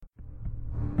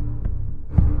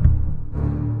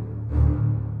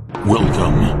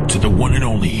Welcome to the one and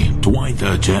only Dwight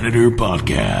the Janitor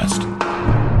Podcast.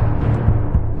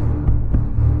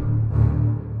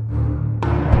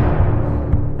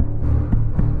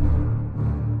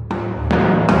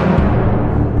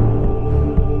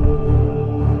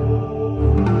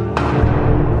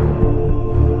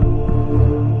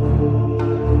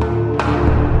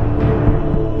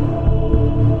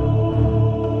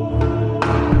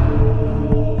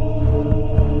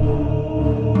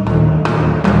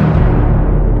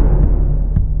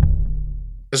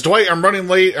 As Dwight, I'm running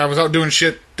late. I was out doing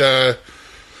shit a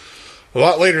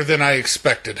lot later than I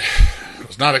expected. It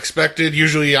was not expected.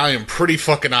 Usually I am pretty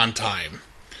fucking on time.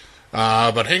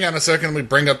 But hang on a second. Let me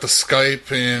bring up the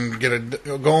Skype and get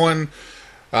it going.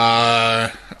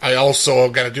 I also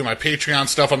got to do my Patreon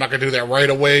stuff. I'm not going to do that right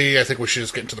away. I think we should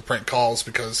just get into the prank calls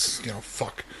because,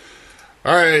 fuck.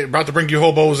 Alright, about to bring you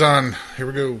hobos on. Here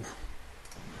we go.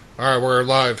 Alright, we're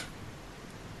live.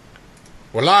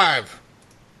 We're live.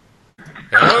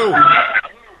 Hello.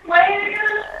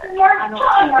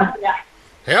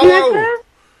 Hello.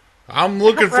 I'm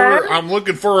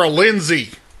looking for a Lindsay.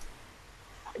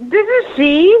 This is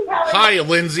she. Hi,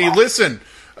 Lindsay. Listen,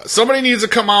 somebody needs to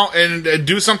come out and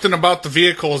do something about the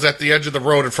vehicles at the edge of the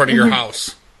road in front of your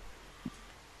house.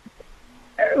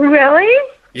 Really?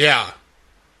 Yeah.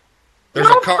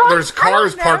 There's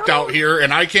cars parked out here,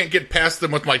 and I can't get past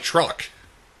them with my truck.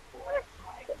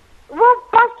 Well,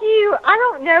 fuck you. I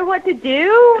don't know what to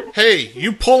do. Hey,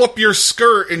 you pull up your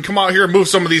skirt and come out here and move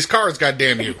some of these cars,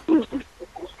 goddamn you.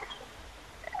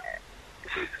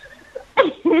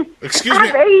 Excuse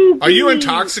me, are you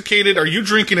intoxicated? Are you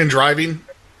drinking and driving?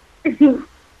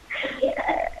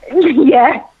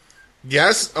 Yeah.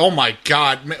 Yes? Oh my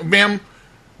god. Ma'am,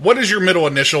 what is your middle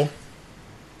initial?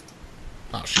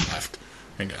 Oh, she left.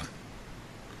 Hang on.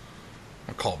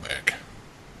 I'll call back.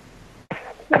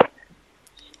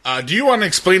 Do you want to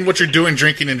explain what you're doing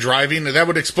drinking and driving? That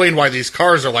would explain why these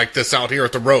cars are like this out here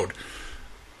at the road.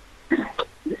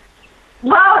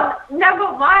 Well, number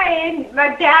one,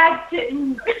 my dad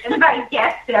shouldn't invite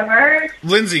guests ever.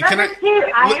 Lindsay,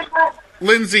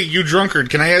 Lindsay, you drunkard,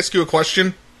 can I ask you a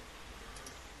question?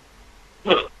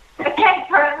 Okay,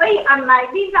 currently I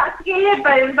might be intoxicated,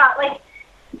 but in about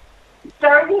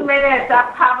 30 minutes,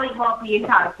 I probably won't be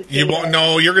intoxicated. You won't.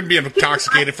 No, you're going to be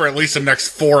intoxicated for at least the next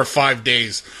 4 or 5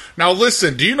 days. Now,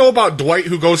 listen. Do you know about Dwight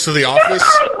who goes to the office?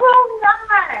 I will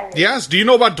not. Yes. Do you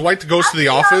know about Dwight that goes to the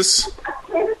office?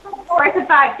 4 to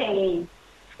 5 days.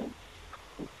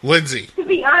 Lindsay. To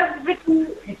be honest with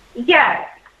you, yes.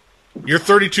 You're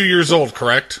 32 years old,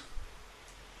 correct?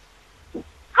 How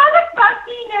the fuck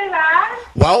do you know that?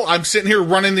 Well, I'm sitting here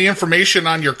running the information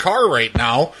on your car right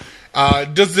now.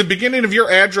 Does the beginning of your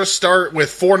address start with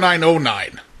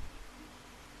 4909?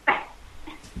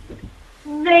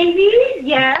 Maybe,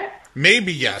 yes.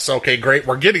 Maybe, yes. Okay, great.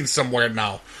 We're getting somewhere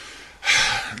now.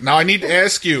 Now, I need to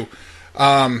ask you,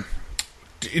 do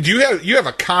you have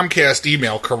a Comcast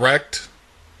email, correct?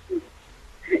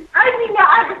 I do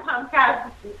not have a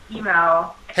Comcast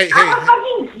email. Hey. I have a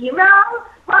fucking email?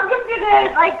 Welcome to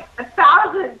the,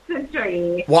 1,000th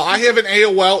century. Well, I have an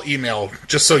AOL email,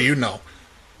 just so you know.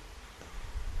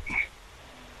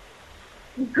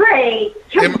 Great.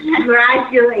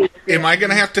 Congratulations. Am I going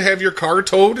to have your car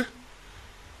towed?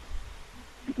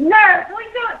 No, please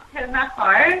don't tow my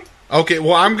car. Okay,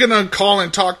 well, I'm going to call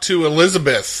and talk to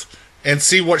Elizabeth and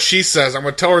see what she says. I'm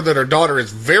going to tell her that her daughter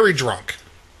is very drunk.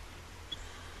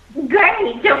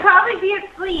 Great. She'll probably be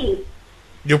asleep.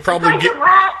 You'll probably I'm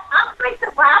like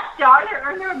the last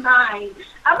daughter in her mind.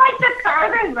 I'm like the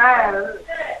third in row.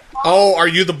 Oh, are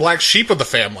you the black sheep of the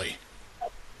family?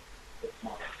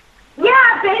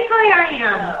 Yeah, basically I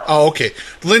am. Oh, okay.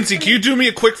 Lindsay, can you do me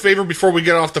a quick favor before we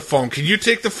get off the phone? Can you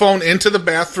take the phone into the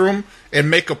bathroom and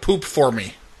make a poop for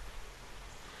me?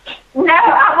 No,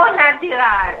 I will not do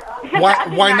that.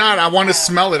 Why not? I want to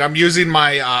smell it. I'm using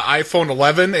my iPhone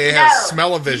 11. It has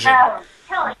smell-o-vision.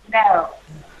 No.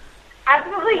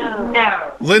 Absolutely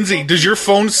no. Lindsay, does your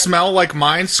phone smell like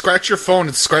mine? Scratch your phone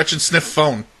and scratch and sniff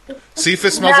phone. See if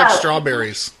it smells like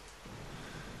strawberries.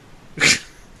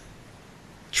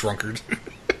 Drunkard.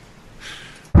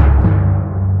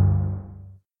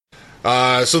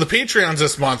 So the Patreons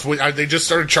this month, they just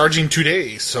started charging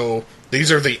today. So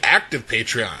these are the active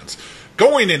Patreons.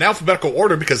 Going in alphabetical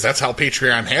order because that's how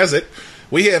Patreon has it.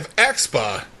 We have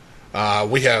Expa.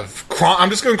 We have Kronk. I'm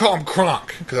just going to call him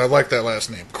Kronk because I like that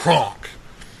last name. Kronk.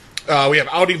 We have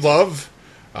Audi Love.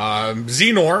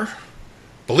 Xenor.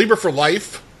 Believer for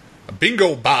Life.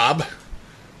 Bingo Bob.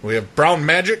 We have Brown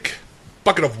Magic.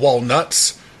 Bucket of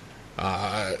Walnuts.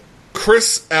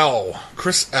 Chris L.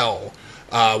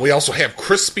 We also have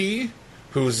Crispy.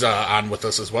 who's on with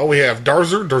us as well. We have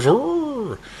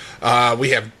Darzer. We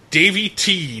have Davey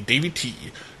T.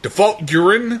 Default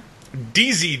Urine.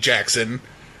 DZ Jackson.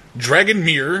 Dragon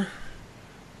Mirror.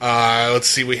 Let's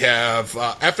see, we have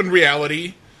Effin'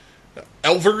 Reality.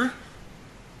 Elver.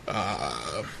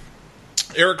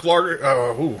 Eric Larger.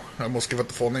 I almost give it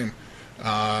the full name.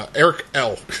 Eric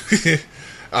L.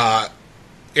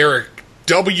 Eric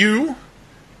W.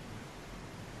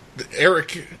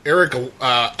 Eric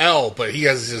L, but he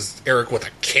has his Eric with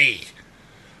a K.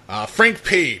 Frank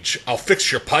Page, I'll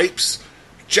Fix Your Pipes.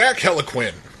 Jack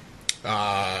Heliquin.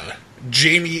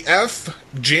 Jamie F.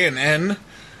 Jan N.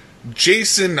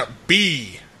 Jason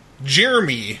B.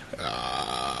 Jeremy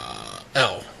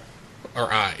L.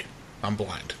 Or I. I'm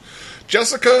blind.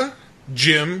 Jessica,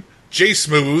 Jim, J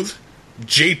Smooth,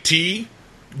 JT,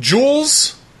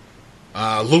 Jules,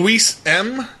 Luis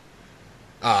M.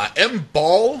 M.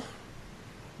 Ball,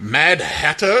 Mad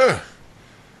Hatter,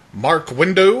 Mark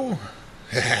Window,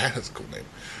 that's a cool name.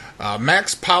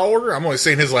 Max Power, I'm only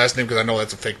saying his last name because I know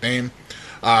that's a fake name.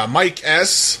 Mike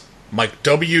S, Mike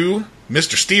W,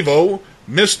 Mr. Steve-O,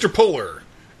 Mr. Puller,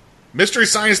 Mystery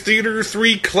Science Theater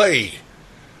 3 Clay,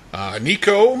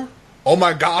 Nico, Oh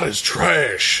My God Is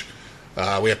Trash.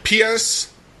 We have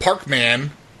PS, Parkman,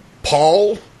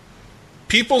 Paul,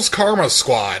 People's Karma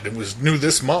Squad, it was new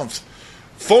this month.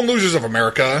 Phone Losers of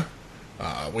America.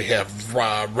 We have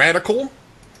Radical.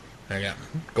 Hang on.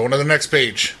 Going to the next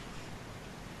page.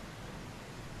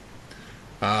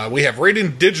 We have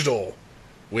Raiden Digital.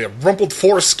 We have Rumpled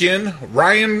Foreskin.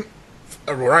 Ryan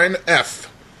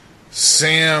F.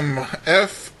 Sam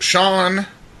F. Sean.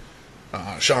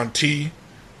 Sean T.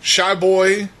 Shy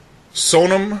Boy.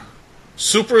 Sonam.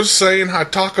 Super Saiyan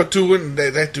Hatakatu.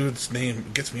 That dude's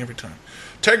name gets me every time.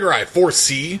 Tiger Eye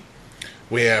 4C.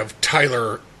 We have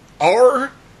Tyler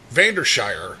R.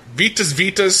 Vandershire,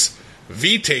 Vitas,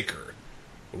 V-Taker,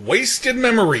 Wasted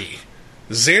Memory,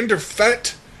 Xander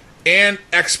Fett, and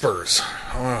Expers.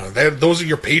 Those are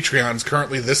your Patreons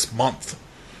currently this month.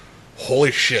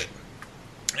 Holy shit.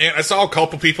 And I saw a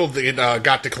couple people that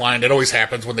got declined. It always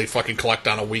happens when they fucking collect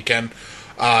on a weekend.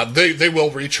 They will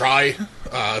retry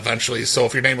eventually, so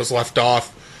if your name was left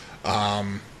off,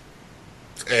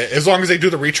 as long as they do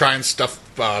the retry and stuff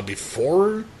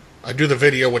before I do the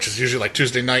video, which is usually like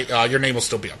Tuesday night, your name will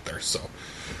still be up there. So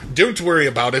don't worry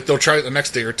about it. They'll try it the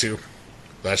next day or two.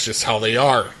 That's just how they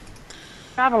are.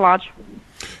 Travelodge.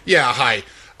 Yeah, hi.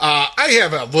 I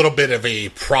have a little bit of a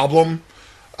problem.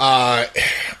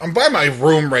 I'm by my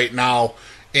room right now,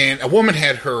 and a woman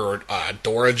had her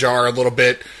door ajar a little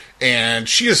bit, and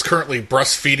she is currently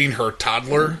breastfeeding her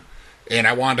toddler, and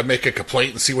I wanted to make a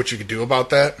complaint and see what you could do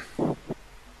about that.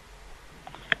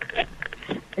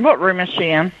 What room is she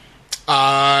in?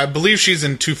 I believe she's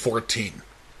in 214.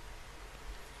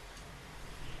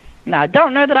 No, I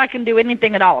don't know that I can do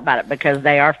anything at all about it because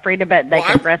they are free to bet they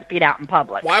can breastfeed out in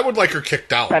public. Well, I would like her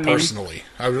kicked out, personally.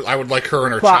 I would like her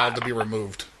and her child to be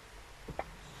removed.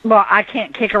 Well, I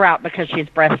can't kick her out because she's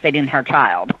breastfeeding her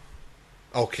child.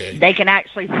 Okay. They can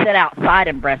actually sit outside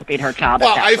and breastfeed her child.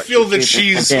 Well, I feel that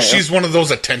she's one of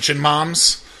those attention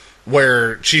moms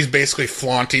where she's basically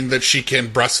flaunting that she can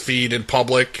breastfeed in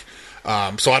public.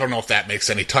 So I don't know if that makes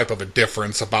any type of a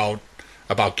difference about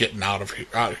getting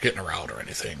getting her out or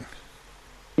anything.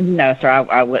 No, sir,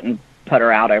 I wouldn't put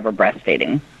her out over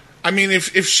breastfeeding. I mean,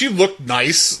 if she looked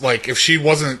nice, like if she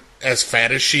wasn't as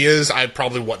fat as she is, I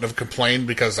probably wouldn't have complained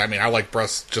because I mean I like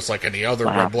breasts just like any other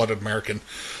red-blooded American.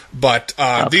 But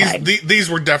these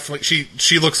were definitely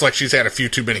she looks like she's had a few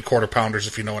too many quarter pounders,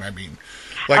 if you know what I mean.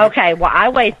 Like, okay, well I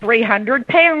weigh 300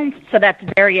 pounds, so that's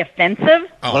very offensive.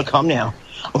 I'm gonna come now.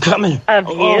 I'm coming. Of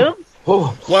you?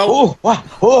 Oh, well.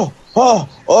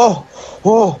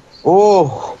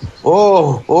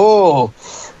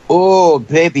 Oh,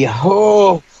 baby. Get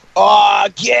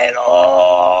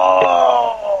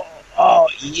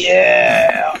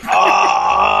yeah.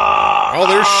 Oh,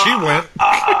 there she went.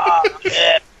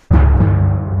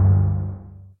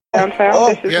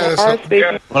 Downtown. This is Laura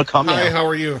speaking. Hi, how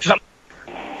are you?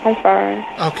 I'm fine.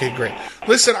 Okay, great.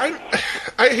 Listen,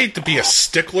 I hate to be a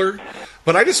stickler,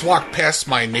 but I just walked past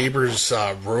my neighbor's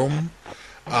room,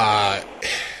 and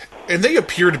they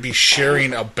appear to be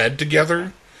sharing a bed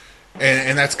together,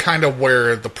 and that's kind of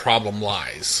where the problem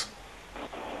lies.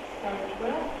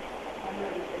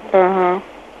 Uh-huh.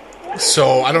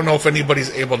 So I don't know if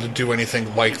anybody's able to do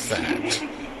anything like that,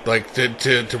 like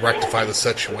to rectify the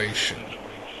situation.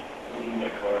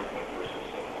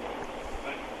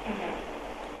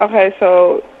 Okay,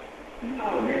 so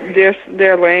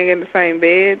they're laying in the same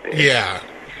bed? Yeah,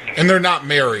 and they're not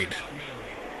married.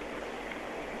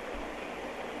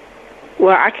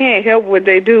 Well, I can't help what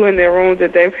they do in their rooms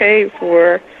that they paid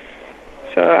for,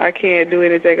 so I can't do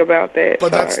anything about that.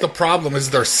 But that's the problem: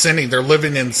 is they're sinning. They're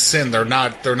living in sin. They're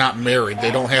not married. They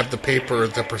don't have the paper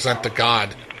to present to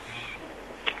God.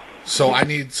 So I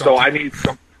need some.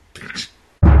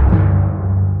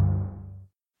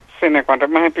 Cynic, what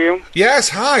am I help you? Yes.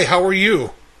 Hi. How are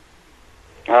you?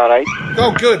 All right.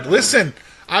 Oh, good. Listen,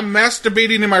 I'm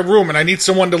masturbating in my room, and I need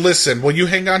someone to listen. Will you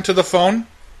hang on to the phone?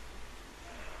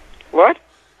 What?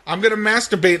 I'm going to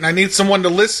masturbate, and I need someone to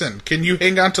listen. Can you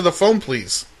hang on to the phone,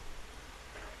 please?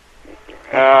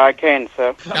 I can,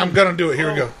 sir. I'm going to do it.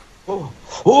 Here we go.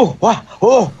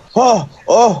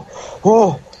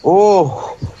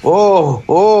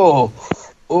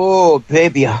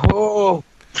 Baby,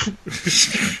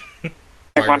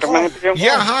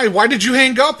 Yeah, hi. Why did you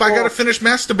hang up? I got to finish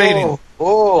masturbating.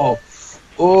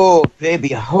 baby,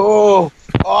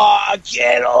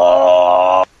 get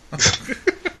off.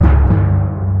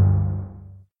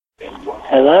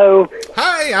 Hello?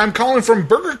 Hi, I'm calling from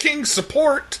Burger King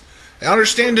support. I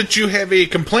understand that you have a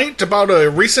complaint about a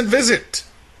recent visit.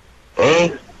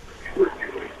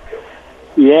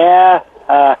 Yeah,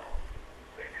 I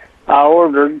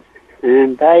ordered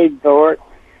and paid for it.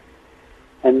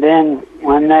 And then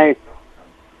when they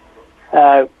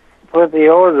put the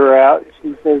order out,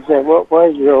 she said, "What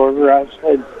was your order?" I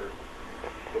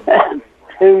said,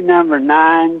 2 number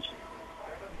 9s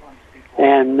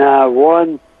and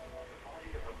 1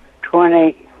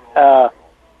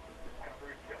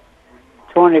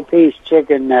 20-piece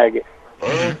chicken nugget.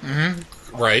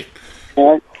 Mm-hmm. Right.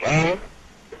 And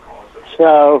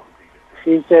so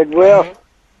she said, well,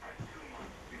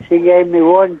 she gave me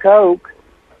 1 Coke,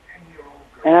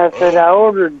 and I said, I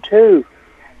ordered 2.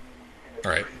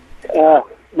 Right.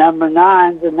 Number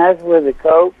 9s, and that's with a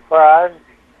Coke, fries,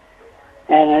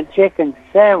 and a chicken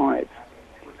sandwich.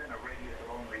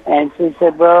 And she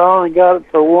said, well, I only got it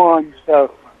for 1,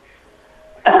 so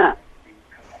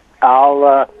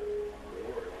I'll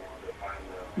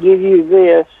give you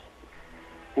this,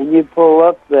 and you pull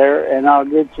up there, and I'll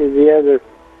get you the other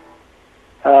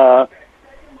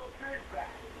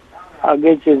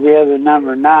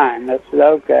number 9. I said,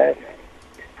 okay.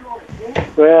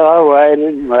 Well, I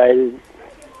waited and waited.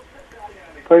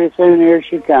 Pretty soon here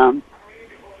she comes.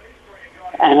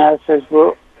 And I said,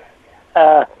 well,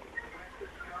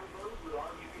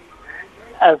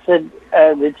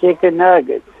 the chicken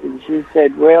nuggets. And she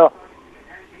said, well,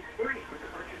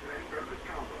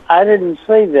 I didn't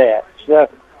see that. So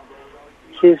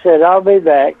she said, I'll be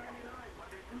back.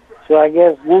 So I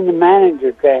guess then the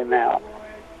manager came out.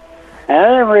 And I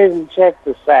didn't even check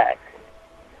the sack.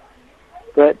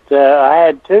 But I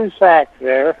had 2 sacks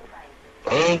there.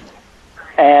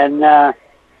 And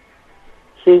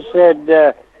she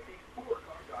said,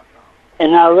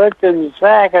 and I looked in the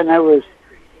sack, and there was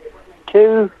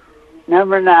 2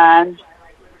 number 9s,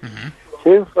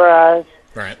 2 fries,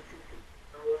 right,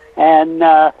 and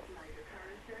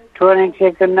 20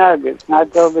 chicken nuggets. And I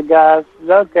told the guys,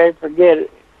 okay, forget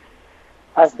it.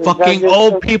 I said, fucking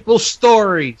old people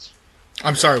stories.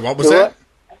 I'm sorry, what was that?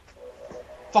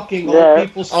 Fucking old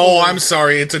people stories. Oh, I'm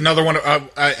sorry. It's another one.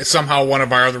 Somehow one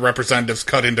of our other representatives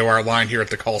cut into our line here at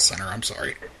the call center. I'm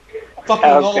sorry. Fucking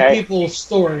old people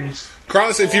stories.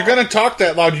 Cross, if you're going to talk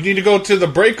that loud, you need to go to the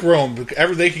break room.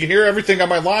 They can hear everything on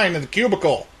my line in the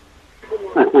cubicle.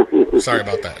 Sorry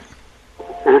about that.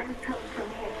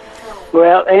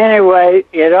 Well, anyway,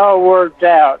 it all worked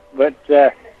out, but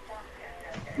they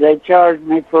charged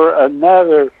me for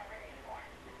another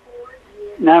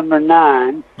number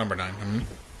 9. Number 9. Mm-hmm.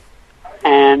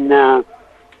 And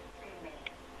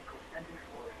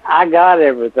I got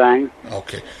everything.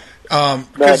 Okay.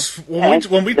 Because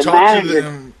when we talked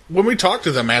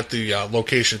to them at the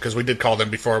location, because we did call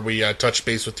them before we touched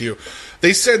base with you,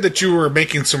 they said that you were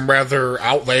making some rather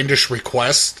outlandish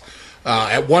requests.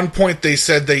 At one point, they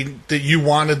said that you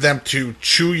wanted them to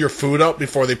chew your food up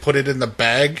before they put it in the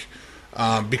bag,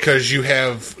 because you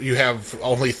have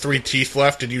only 3 teeth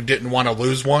left and you didn't want to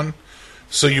lose one,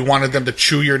 so you wanted them to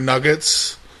chew your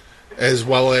nuggets as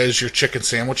well as your chicken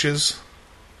sandwiches.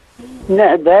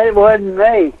 No, that wasn't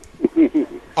me.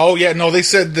 Oh yeah, no, they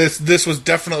said this was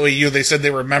definitely you. They said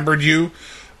they remembered you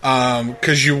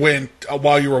because you went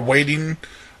while you were waiting.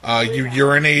 You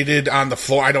urinated on the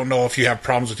floor. I don't know if you have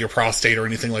problems with your prostate or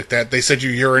anything like that. They said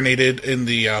you urinated in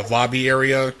the lobby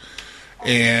area,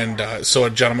 and so a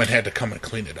gentleman had to come and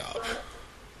clean it up.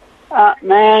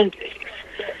 Man,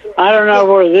 I don't know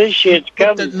where this shit's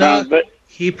coming from, but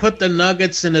he put the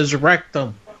nuggets in his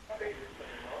rectum.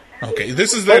 Okay,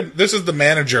 this is the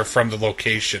manager from the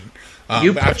location.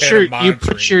 You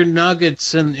put your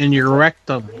nuggets in your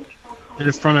rectum.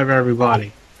 in front of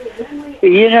everybody.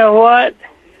 You know what?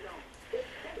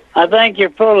 I think you're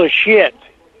full of shit.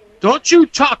 Don't you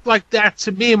talk like that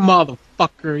to me,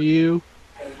 motherfucker, you.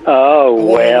 Oh,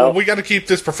 well. We got to keep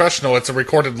this professional. It's a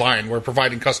recorded line. We're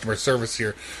providing customer service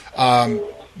here.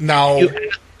 Now...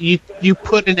 You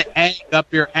put an egg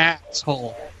up your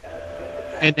asshole,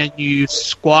 and then you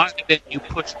squatted it and you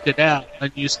pushed it out,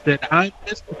 and you said, I'm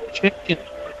Mr. Chicken.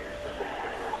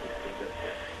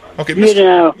 Okay,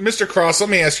 Mr. Cross, let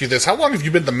me ask you this. How long have you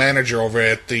been the manager over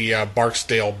at the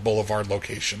Barksdale Boulevard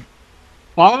location?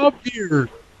 5 years.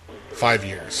 5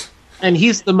 years. And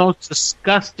he's the most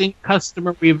disgusting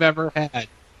customer we've ever had.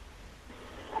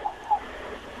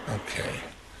 Okay.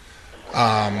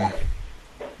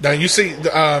 Now you see,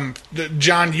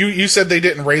 John, you said they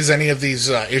didn't raise any of these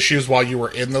issues while you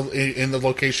were in the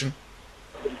location.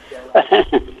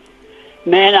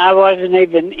 Man, I wasn't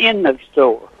even in the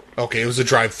store. Okay, it was a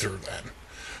drive-through then.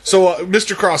 So,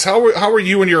 Mr. Cross, how were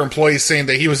you and your employees saying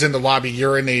that he was in the lobby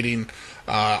urinating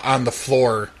on the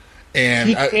floor? And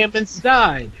he came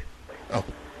inside. Oh,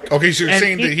 okay. So you're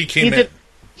saying that he came in.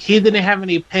 He didn't have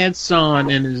any pants on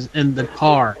in the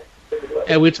car,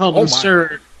 and we told him,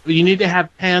 "Sir, you need to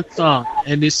have pants on."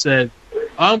 And he said,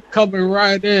 "I'm coming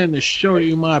right in to show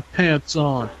you my pants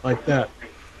on," like that.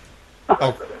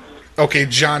 Oh, okay,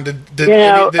 John. Did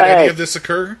any of this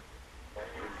occur?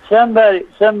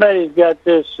 Somebody's got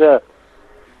this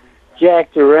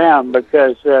jacked around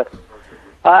because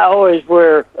I always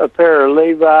wear a pair of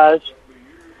Levi's,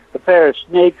 a pair of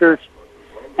sneakers,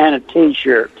 and a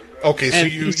T-shirt. Okay, so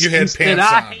you had pants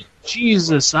I on. hate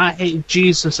Jesus. I hate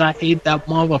Jesus. I hate that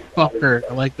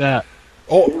motherfucker. Like that.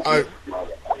 Hey.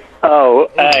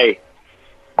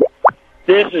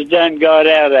 This has done got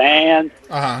out of hand.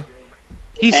 Uh-huh.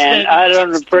 And I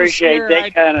don't appreciate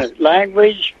that kind of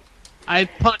language. I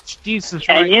punched Jesus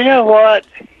and you know what?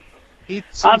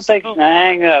 I'm fixing to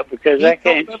hang up because I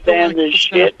can't stand this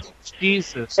shit.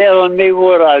 Jesus. Telling me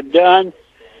what I've done,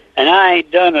 and I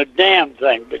ain't done a damn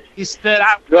thing but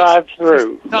drive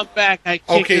through. Come back.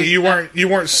 Okay, you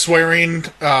weren't swearing.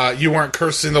 You weren't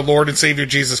cursing the Lord and Savior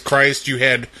Jesus Christ. You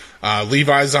had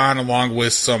Levi's on along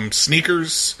with some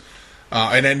sneakers,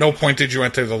 and at no point did you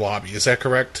enter the lobby. Is that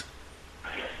correct?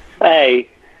 Hey,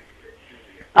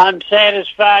 I'm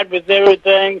satisfied with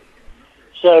everything.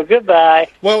 So, goodbye.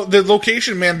 Well, the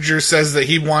location manager says that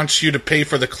he wants you to pay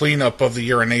for the cleanup of the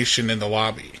urination in the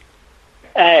lobby.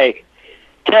 Hey,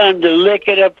 tell him to lick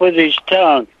it up with his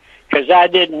tongue, because I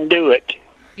didn't do it.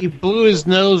 He blew his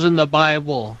nose in the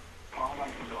Bible.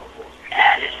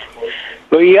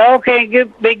 Well, y'all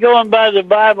can't be going by the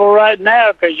Bible right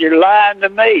now, because you're lying to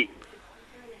me.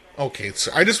 Okay,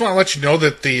 so I just want to let you know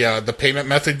that the payment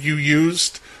method you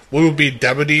used, we will be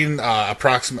debiting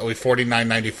approximately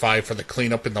 $49.95 for the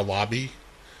cleanup in the lobby.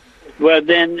 Well,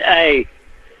 then, hey,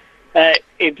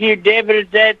 if you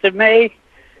debited that to me,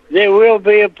 there will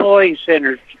be a police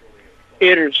intercede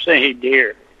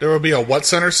here. There will be a what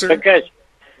center, sir?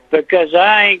 Because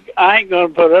I ain't going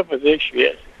to put up with this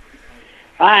shit.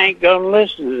 I ain't going to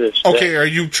listen to this stuff. Okay, are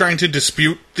you trying to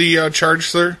dispute the charge,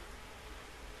 sir?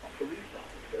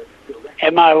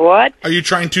 Am I what? Are you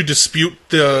trying to dispute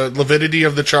the validity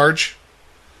of the charge?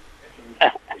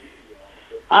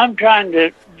 I'm trying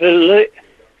to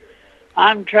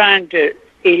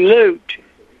elude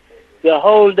the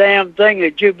whole damn thing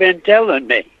that you've been telling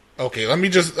me. Okay, I'm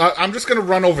just going to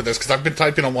run over this because I've been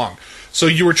typing along. So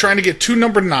you were trying to get 2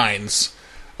 number 9s.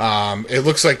 It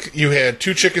looks like you had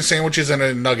 2 chicken sandwiches and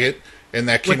a nugget, and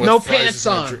that came with no fries pants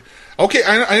on. Okay,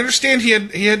 I understand he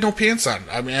had no pants on.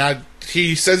 I mean,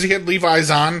 he says he had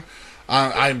Levi's on.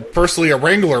 I'm personally a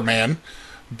Wrangler man,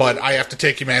 but I have to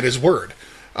take him at his word.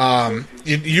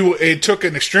 It took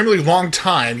an extremely long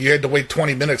time. You had to wait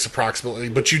 20 minutes approximately,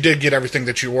 but you did get everything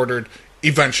that you ordered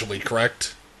eventually,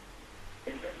 correct?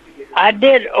 I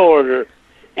did order,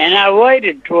 and I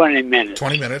waited 20 minutes.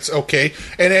 20 minutes, okay.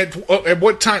 And at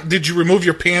what time did you remove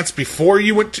your pants before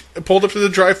you pulled up to the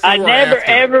drive-thru? I never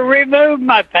ever removed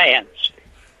my pants.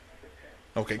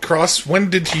 Okay, Cross, when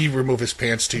did he remove his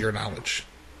pants to your knowledge?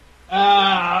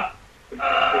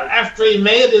 After he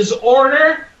made his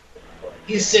order,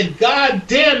 he said, "God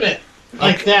damn it."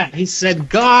 Like that. He said,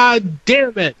 "God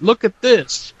damn it, look at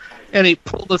this." And he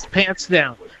pulled his pants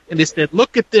down. And he said,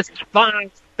 "Look at this fine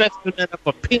specimen of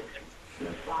a penis."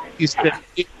 He said,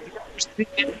 "You ever see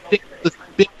anything this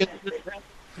big as this?"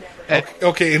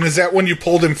 Okay, and is that when you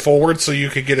pulled him forward so you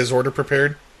could get his order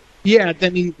prepared? Yeah,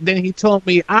 then he told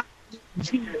me,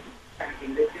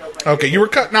 Okay, you were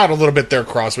cutting out a little bit there,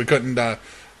 Cross. We couldn't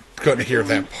hear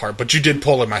that part, but you did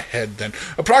pull him ahead then.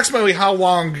 Approximately how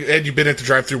long had you been at the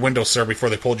drive-thru window, sir, before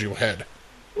they pulled you ahead?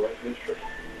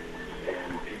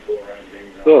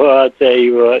 Oh, I'll tell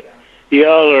you what.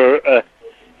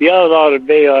 Y'all ought to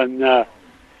be on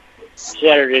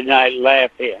Saturday Night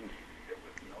Laughing.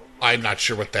 I'm not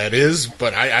sure what that is,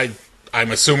 but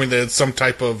I'm assuming that it's some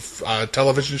type of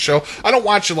television show. I don't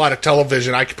watch a lot of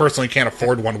television. I personally can't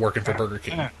afford one working for Burger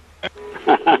King.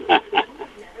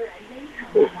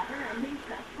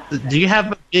 Do you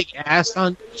have a big ass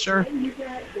on, sir?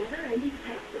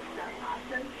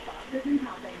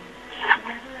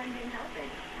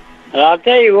 I'll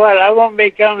tell you what, I won't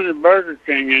be coming to Burger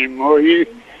King anymore.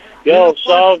 Y'all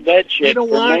solved that shit for me.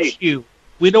 We don't want you.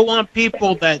 We don't want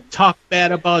people that talk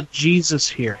bad about Jesus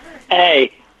here.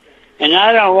 Hey, and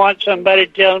I don't want somebody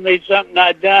telling me something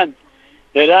I done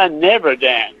that I never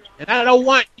done. And I don't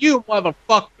want you,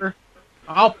 motherfucker.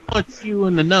 I'll punch you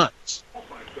in the nuts.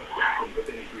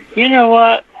 You know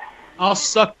what? I'll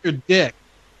suck your dick.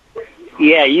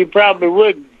 Yeah, you probably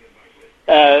would.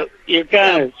 You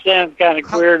sound kind of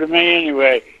queer to me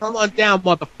anyway. Come on down,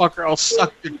 motherfucker. I'll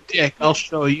suck your dick. I'll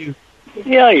show you.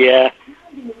 Yeah.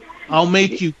 I'll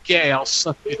make you gay. I'll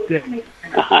suck your dick.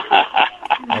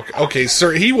 Okay,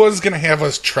 sir, he was going to have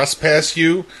us trespass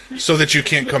you so that you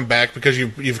can't come back because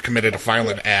you've committed a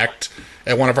violent act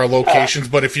at one of our locations.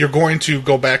 But if you're going to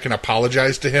go back and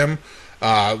apologize to him,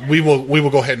 we will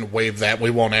go ahead and waive that. We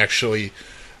won't actually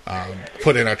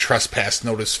put in a trespass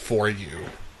notice for you.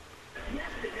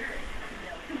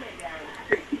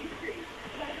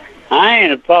 I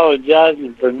ain't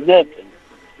apologizing for nothing.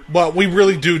 Well, we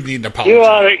really do need an apology.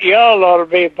 Y'all ought to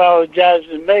be apologizing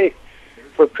to me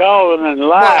for calling and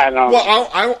lying on me.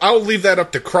 Well, I'll leave that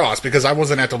up to Cross because I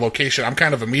wasn't at the location. I'm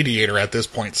kind of a mediator at this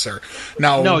point, sir.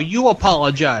 Now, no, you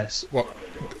apologize. Well,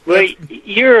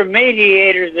 you're a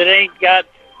mediator that ain't got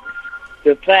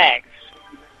the facts.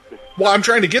 Well, I'm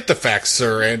trying to get the facts,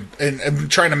 sir, and I'm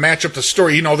trying to match up the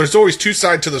story. You know, there's always two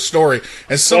sides to the story,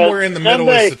 and somewhere in the middle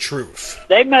is the truth.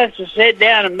 They must have sat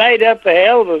down and made up a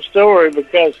hell of a story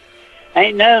because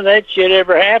ain't none of that shit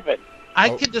ever happened.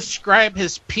 I could describe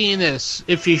his penis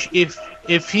if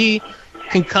he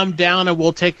can come down and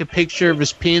we'll take a picture of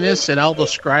his penis and I'll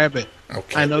describe it.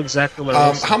 Okay. I know exactly what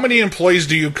it is. How many employees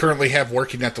do you currently have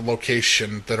working at the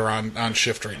location that are on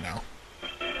shift right now?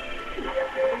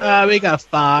 We got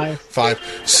 5.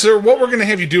 5. Sir, what we're going to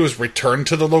have you do is return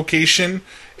to the location,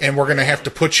 and we're going to have to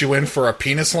put you in for a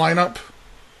penis lineup.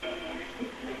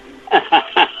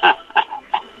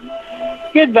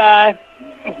 Goodbye.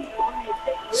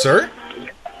 Sir?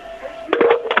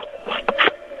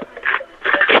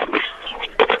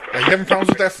 Are you having problems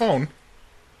with that phone?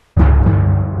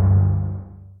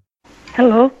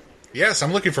 Hello? Yes,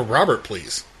 I'm looking for Robert,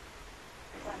 please.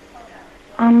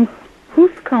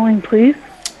 Who's calling, please?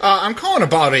 I'm calling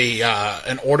about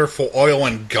an order for oil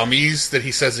and gummies that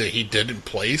he says that he didn't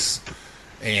place,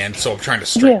 and so I'm trying to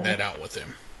straighten that out with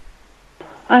him.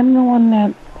 I'm the one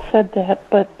that said that,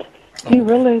 but do you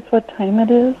realize what time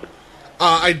it is?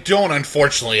 I don't,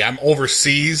 unfortunately. I'm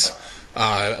overseas,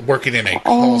 working in a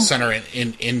call center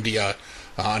in India.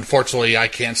 Unfortunately, I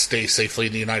can't stay safely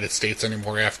in the United States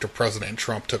anymore after President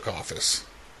Trump took office.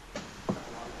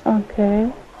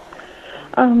 Okay.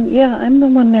 Yeah, I'm the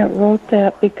one that wrote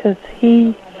that because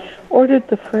he ordered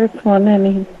the first one and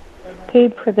he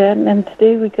paid for that, and then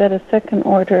today we got a second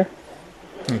order.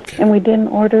 Okay. And we didn't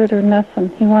order it or nothing.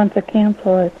 He wants to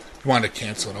cancel it. You want to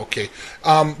cancel it, okay.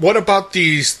 What about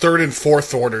these third and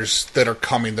fourth orders that are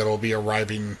coming that will be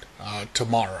arriving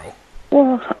tomorrow?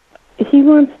 Well, he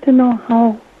wants to know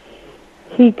how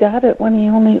he got it when he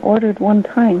only ordered one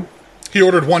time. He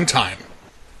ordered one time?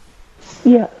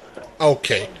 Yes.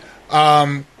 Okay.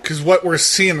 Because what we're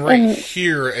seeing right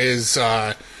here is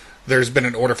there's been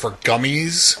an order for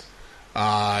gummies.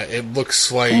 It looks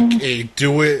like a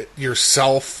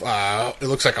do-it-yourself, it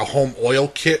looks like a home oil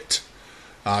kit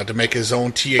to make his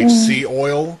own THC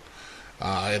oil.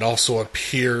 It also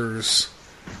appears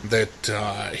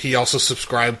that he also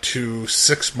subscribed to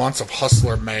 6 months of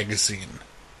Hustler magazine.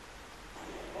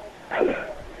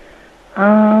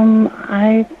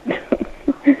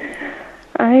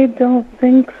 I don't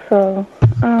think so.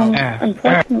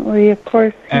 Unfortunately, of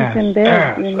course, he's in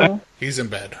bed, you know. He's in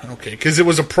bed, okay. Because it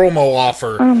was a promo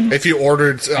offer. If you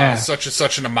ordered such and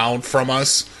such an amount from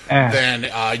us, then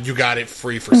you got it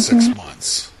free for 6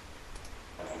 months.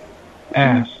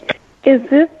 Is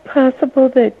it possible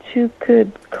that you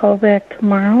could call back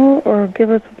tomorrow or give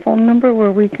us a phone number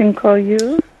where we can call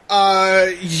you?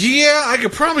 Yeah, I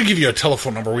could probably give you a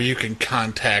telephone number where you can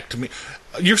contact me.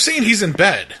 You're saying he's in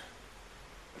bed?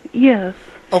 Yes.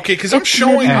 Okay, because I'm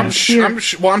showing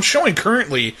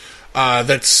currently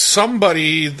that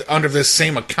somebody under this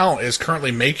same account is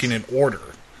currently making an order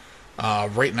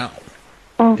right now.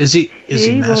 Okay, Is he well,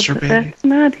 masturbating? That's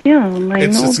not him.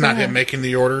 It's not him making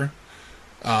the order.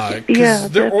 Yeah,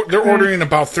 they're that's ordering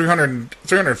about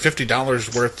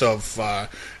 $350 worth of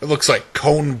it looks like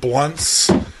cone blunts.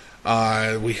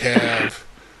 We have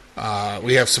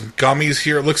some gummies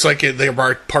here. It looks like they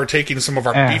are partaking in some of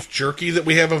our beef jerky that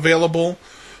we have available.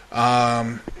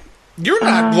 You're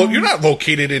not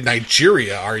located in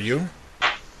Nigeria, are you?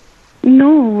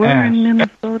 No, we're in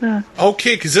Minnesota.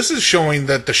 Okay, because this is showing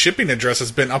that the shipping address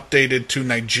has been updated to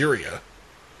Nigeria.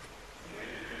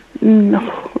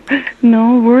 No,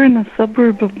 we're in a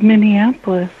suburb of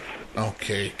Minneapolis.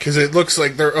 Okay, because it looks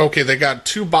like they got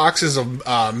 2 boxes of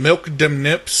Milk Dim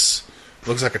Nips.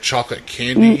 Looks like a chocolate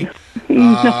candy.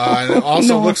 And it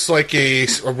also looks like a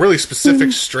really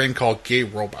specific strain called Gay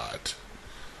Robot.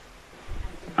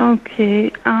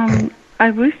 Okay, I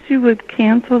wish you would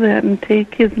cancel that and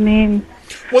take his name.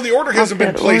 Well, the order hasn't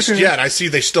been placed yet. I see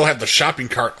they still have the shopping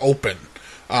cart open.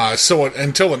 So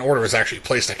until an order is actually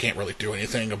placed, I can't really do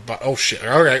anything about... Oh, shit.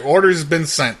 All right, order's been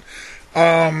sent.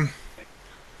 We're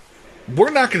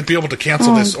not going to be able to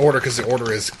cancel this order because the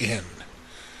order is in.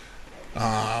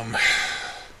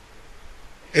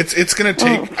 It's going to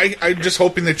take... I'm just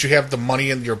hoping that you have the money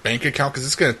in your bank account because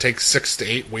it's going to take 6 to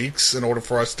 8 weeks in order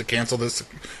for us to cancel this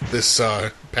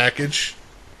package.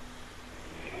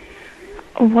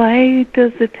 Why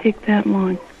does it take that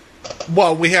long?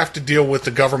 Well, we have to deal with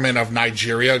the government of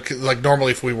Nigeria. Like,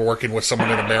 normally if we were working with someone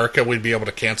in America, we'd be able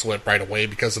to cancel it right away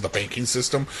because of the banking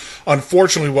system.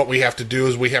 Unfortunately, what we have to do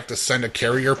is we have to send a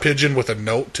carrier pigeon with a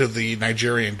note to the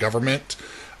Nigerian government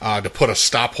to put a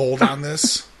stop hold on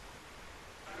this.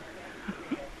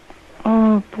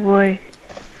 Oh, boy.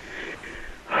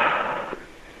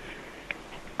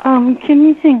 Can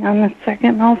you hang on a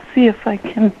second? I'll see if I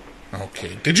can...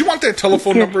 Okay. Did you want that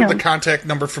telephone number, the contact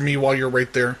number for me while you're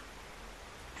right there?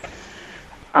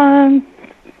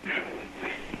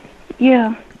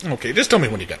 Yeah. Okay, just tell me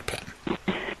when you got a pen.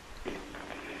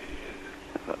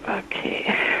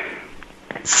 Okay.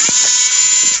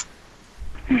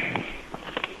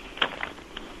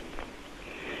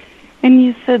 And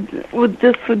you said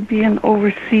this would be an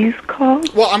overseas call?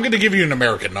 Well, I'm going to give you an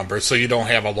American number so you don't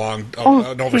have a long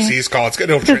an overseas call.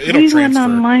 It'll we transfer. Went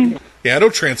online. Yeah, it'll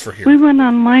transfer here. We went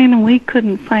online and we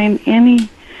couldn't find any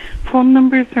phone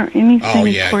numbers or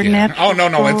anything for natural. Oh,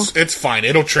 no, it's fine.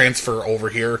 It'll transfer over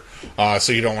here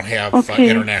so you don't have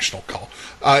international call.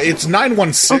 It's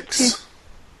 916. Okay.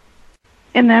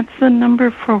 And that's the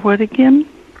number for what again?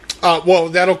 Well,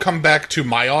 that'll come back to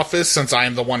my office since I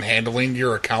am the one handling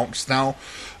your accounts now.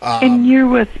 And you're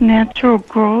with Natural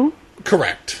Grow?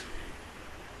 Correct.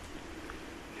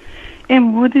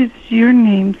 And what is your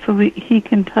name so he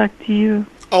can talk to you?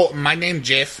 Oh, my name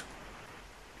Jeff.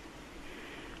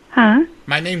 Huh?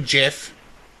 My name Jeff.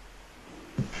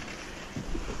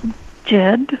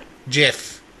 Jed?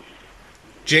 Jeff.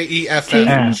 Jeff.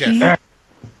 Jeff.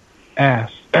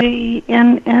 Ass.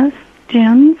 Jens?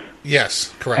 Jens?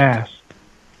 Yes, correct. Ass.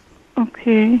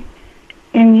 Okay.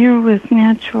 And you're with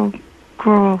Natural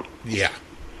Grow? Yeah.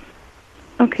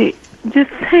 Okay.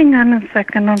 Just hang on a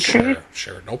second, okay?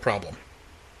 Sure. No problem.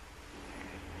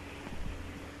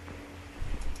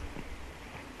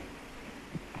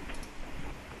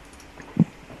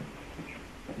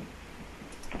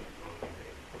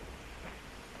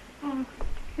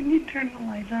 Can you turn the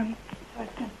light on so I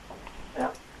can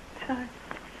check?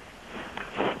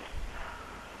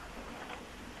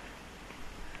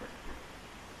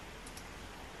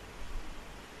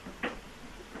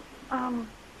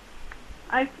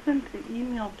 I sent the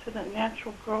email to the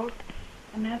Natural Growth,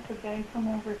 and that's a guy from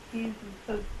overseas and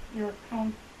says your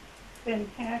account's been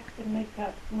hacked and they've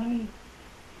got money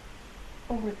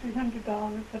over $300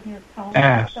 on your account.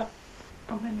 Ass. Stuff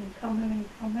coming.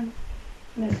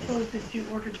 And it shows that you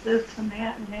ordered this and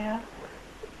that and that.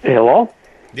 Hello?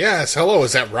 Yes, hello.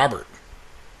 Is that Robert?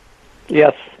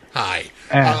 Yes. Hi.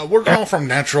 We're calling from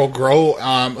Natural Grow,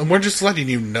 and we're just letting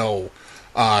you know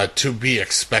to be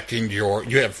expecting you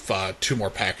have 2 more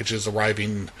packages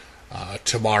arriving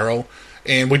tomorrow.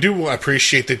 And we do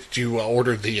appreciate that you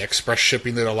ordered the express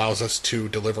shipping that allows us to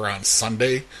deliver on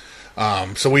Sunday.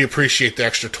 So we appreciate the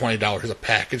extra $20 a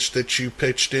package that you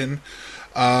pitched in.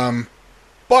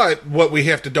 But what we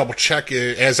have to double check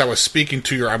is, as I was speaking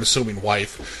to your, I'm assuming,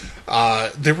 wife,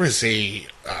 there was an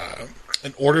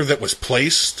order that was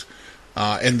placed,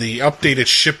 and the updated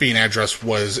shipping address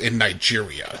was in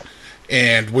Nigeria.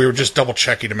 And we were just double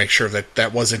checking to make sure that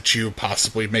that wasn't you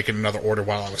possibly making another order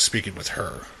while I was speaking with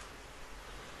her.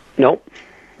 Nope.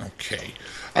 Okay.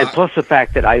 And plus the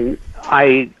fact that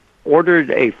I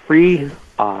ordered a free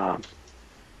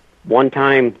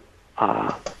one-time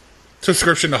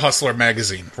Subscription to Hustler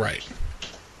magazine, right?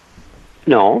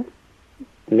 No,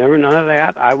 never, none of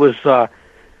that.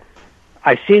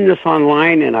 I seen this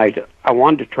online and I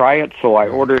wanted to try it, so I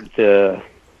ordered the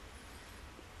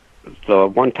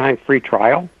one-time free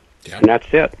trial, and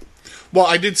that's it. Well,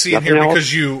 I did see Nothing in here else?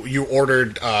 because you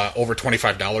ordered over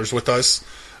 $25 with us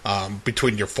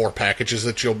between your 4 packages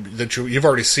that you've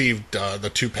already received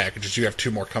the 2 packages. You have 2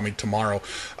 more coming tomorrow,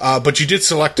 but you did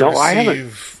select to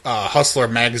receive Hustler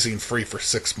magazine free for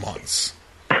 6 months.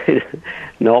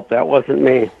 Nope, that wasn't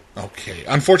me. Okay,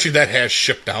 unfortunately, that has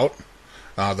shipped out.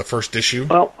 The first issue.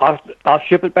 Well, I'll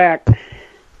ship it back.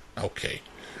 Okay.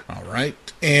 All right.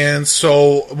 And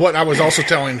so what I was also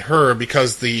telling her,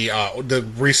 because the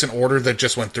recent order that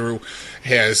just went through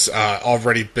has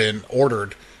already been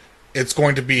ordered, it's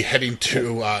going to be heading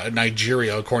to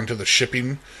Nigeria according to the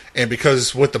shipping. And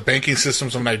because with the banking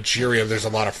systems of Nigeria, there's a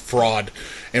lot of fraud.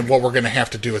 And what we're going to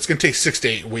have to do, it's going to take 6 to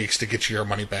 8 weeks to get you your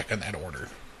money back on that order.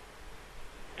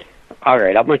 All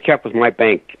right, I'm going to check with my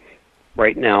bank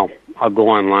right now. I'll go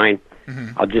online.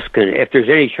 I'll just if there's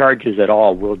any charges at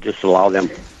all, we'll just allow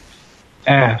them.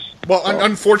 Well,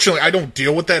 unfortunately, I don't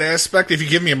deal with that aspect. If you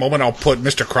give me a moment, I'll put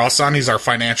Mr. Cross on. He's our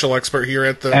financial expert here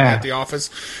at the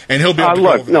office, and he'll be able to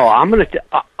go over that.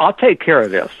 I'll take care of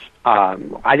this.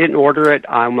 I didn't order it.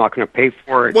 I'm not going to pay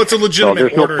for it. Well, it's a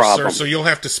legitimate so order, no sir, so you'll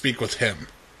have to speak with him.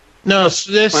 No,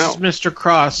 so this is Mr.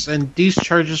 Cross, and these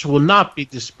charges will not be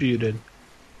disputed.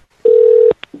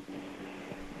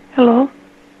 Hello?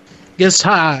 Yes,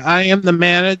 hi. I am the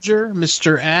manager,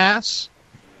 Mr. Ass.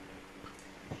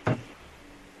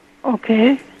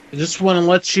 Okay. I just want to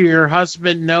let your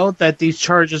husband know that these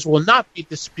charges will not be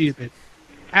disputed.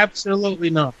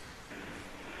 Absolutely not.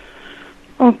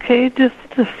 Okay, just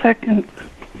a second.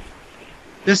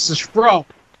 This is fraud.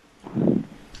 It's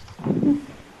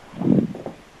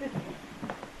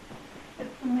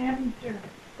the manager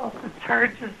of the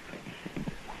charges.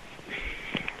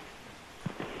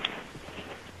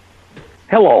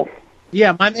 Hello.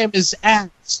 Yeah, my name is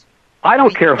Ass. I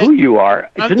don't care who you are.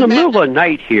 It's in the middle of the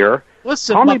night here.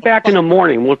 Listen, call me back in the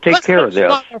morning. We'll take care of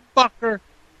this. Motherfucker.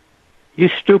 You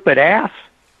stupid ass.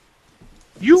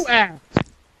 You ass.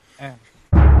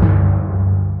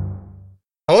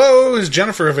 Hello, is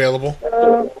Jennifer available?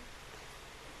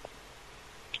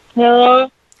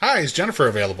 Hello? Hi, is Jennifer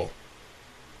available?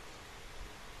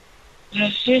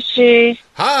 Yes, is she?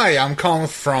 Hi, I'm calling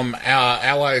from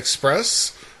Ally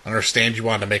Express. I understand you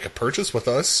wanted to make a purchase with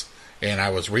us, and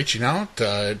I was reaching out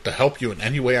to help you in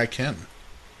any way I can.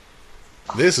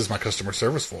 This is my customer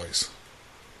service voice.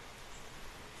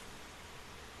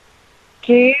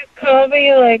 Can you call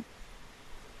me, like,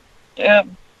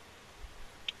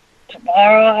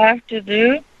 tomorrow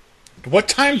afternoon? What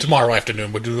time tomorrow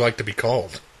afternoon would you like to be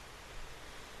called?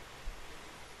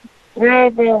 Yeah,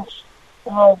 about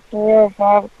 4 or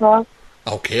 5 o'clock.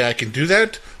 Okay, I can do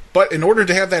that, but in order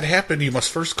to have that happen, you must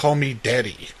first call me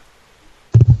Daddy.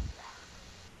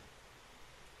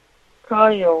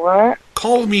 Call you what?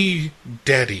 Call me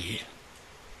Daddy.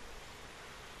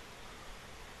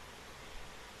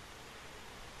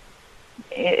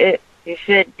 You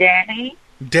said Daddy?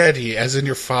 Daddy, as in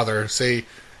your father. Say,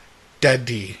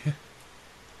 Daddy.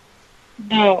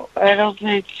 No, I don't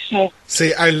think so.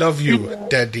 Say, I love you,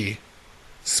 Daddy.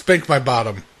 Spank my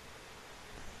bottom.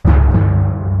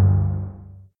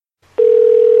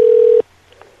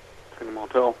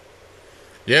 Motel.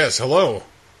 Yes, hello.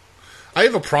 I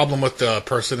have a problem with the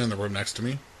person in the room next to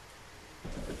me.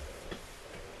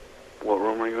 What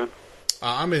room are you in?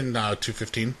 I'm in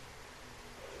 215.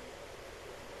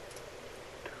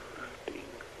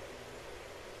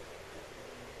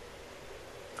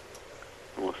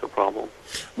 What's the problem?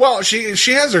 Well, she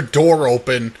has her door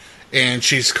open, and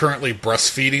she's currently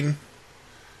breastfeeding,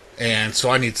 and so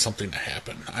I need something to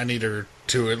happen. I need her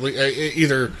to at least,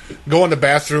 either go in the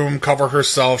bathroom, cover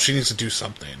herself. She needs to do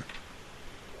something.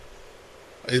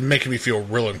 It's making me feel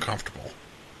real uncomfortable.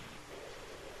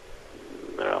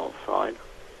 They're outside.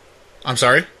 I'm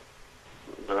sorry?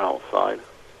 They're outside.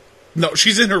 No,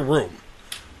 she's in her room,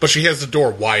 but she has the door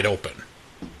wide open.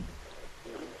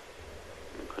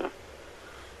 Okay.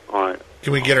 All right.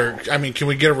 Can we get her? I mean, can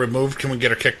we get her removed? Can we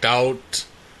get her kicked out?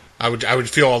 I would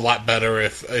feel a lot better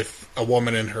if a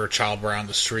woman and her child were on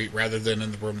the street rather than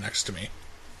in the room next to me.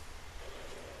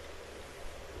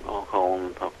 I'll call them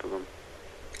and talk to them.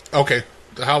 Okay.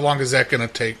 How long is that going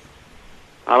to take?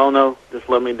 I don't know. Just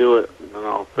let me do it, and then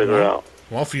I'll figure it out.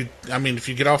 Well, if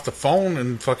you get off the phone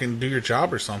and fucking do your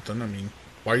job or something, I mean,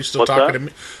 why are you still What's talking that? to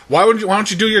me? Why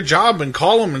don't you do your job and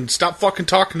call them and stop fucking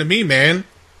talking to me, man?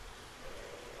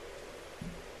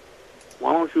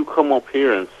 Why don't you come up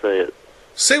here and say it?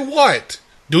 Say what?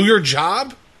 Do your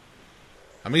job?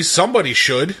 I mean, somebody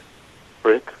should.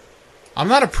 Prick. I'm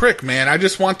not a prick, man. I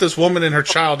just want this woman and her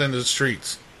child into the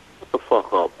streets. Shut the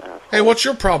fuck up, asshole. Hey, what's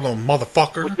your problem,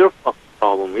 motherfucker? What's your fucking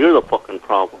problem? You're the fucking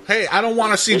problem. Hey, I don't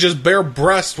want to see just bare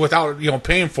breasts without,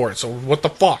 paying for it, so what the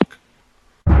fuck?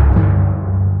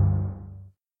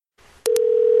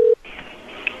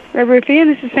 Robert Field,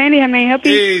 this is Sandy. How may I help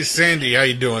you? Hey, Sandy, how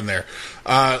you doing there?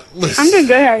 Listen, I'm doing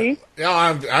good. How are you?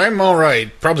 Yeah, I'm all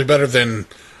right. Probably better than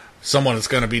someone that's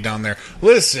going to be down there.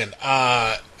 Listen,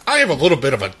 I have a little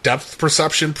bit of a depth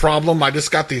perception problem. I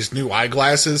just got these new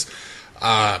eyeglasses.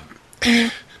 I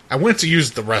went to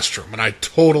use the restroom, and I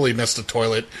totally missed the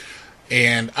toilet.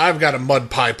 And I've got a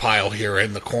mud pie pile here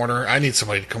in the corner. I need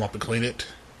somebody to come up and clean it.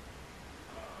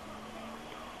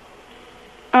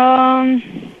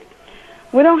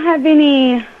 We don't have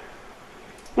any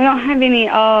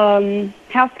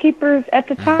housekeepers at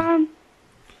the time,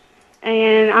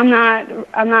 and I'm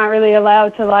not really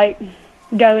allowed to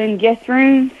go in guest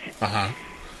rooms.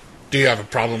 Do you have a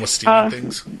problem with stealing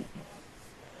things?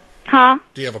 Huh?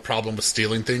 Do you have a problem with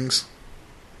stealing things?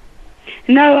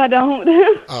 No, I don't.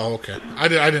 Oh, okay. I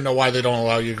didn't know why they don't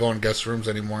allow you to go in guest rooms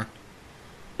anymore.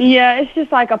 Yeah, it's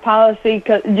just like a policy,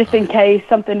 just in case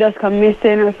something does come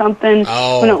missing or something.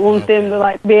 Oh, we don't want them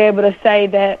to be able to say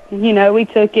that we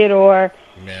took it or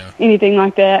anything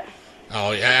like that.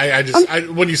 Oh, yeah.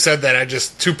 When you said that,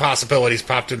 two possibilities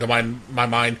popped into my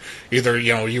mind. Either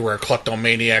you were a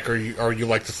kleptomaniac or you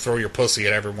like to throw your pussy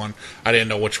at everyone. I didn't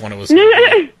know which one it was. No,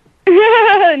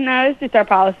 it's just our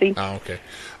policy. Oh, okay.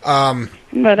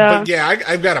 But yeah,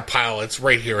 I've got a pile. It's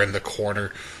right here in the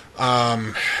corner.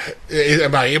 Am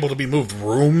I able to be moved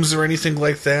rooms or anything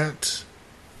like that?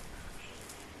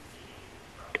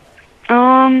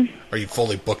 Are you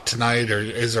fully booked tonight, or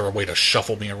is there a way to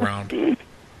shuffle me around?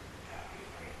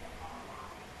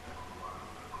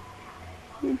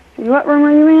 What room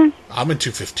are you in? I'm in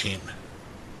 215.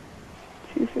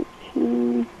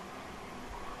 215.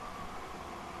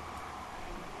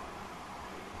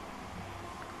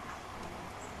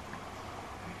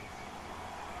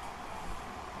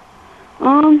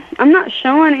 I'm not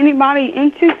showing anybody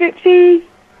in 215.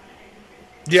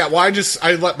 Yeah, well,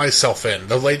 I let myself in.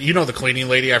 The lady, the cleaning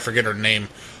lady, I forget her name,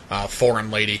 foreign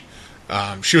lady.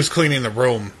 She was cleaning the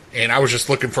room, and I was just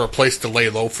looking for a place to lay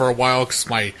low for a while because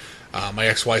my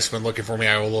ex-wife's been looking for me.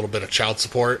 I owe a little bit of child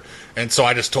support, and so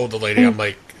I just told the lady, I'm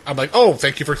like, oh,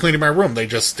 thank you for cleaning my room. They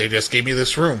just gave me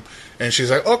this room, and she's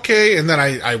like, okay. And then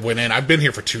I went in. I've been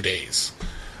here for 2 days.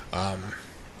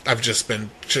 I've just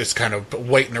been kind of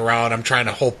waiting around. I'm trying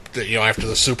to hope that after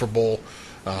the Super Bowl,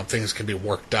 things can be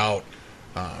worked out.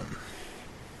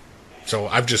 So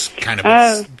I've just kind of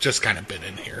been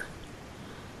in here.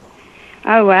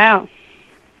 Oh wow,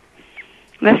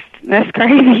 that's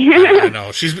crazy. I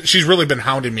know she's really been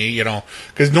hounding me,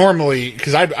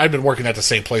 because I've been working at the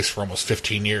same place for almost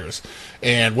 15 years,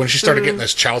 and when she started getting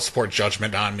this child support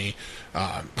judgment on me,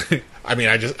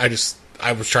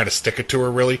 I was trying to stick it to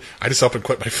her. Really, I just up and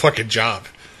quit my fucking job.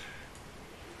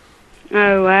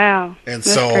 Oh wow! And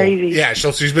that's so crazy. Yeah,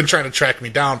 so she's been trying to track me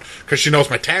down because she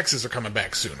knows my taxes are coming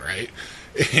back soon, right?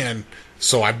 And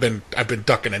so I've been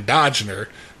ducking and dodging her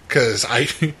because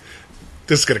this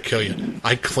is gonna kill you.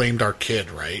 I claimed our kid,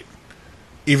 right?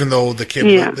 Even though the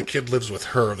kid lives with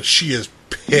her, she is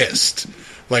pissed.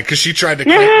 Because she tried to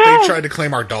they tried to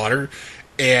claim our daughter,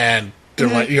 and they're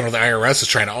like, the IRS is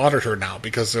trying to audit her now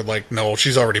because they're like, no,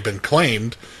 she's already been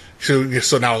claimed. So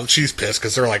now she's pissed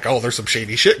because they're like, oh, there's some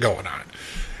shady shit going on.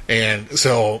 And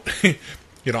so,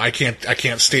 I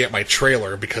can't stay at my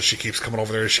trailer because she keeps coming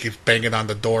over there. She keeps banging on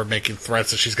the door, making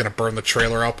threats that she's going to burn the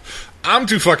trailer up. I'm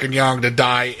too fucking young to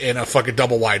die in a fucking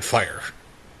double wide fire.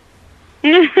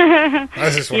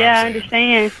 That's just what I'm saying. I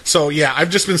understand. So yeah, I've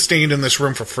just been staying in this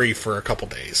room for free for a couple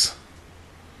days.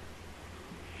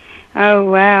 Oh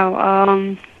wow.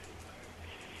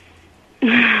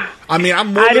 I mean,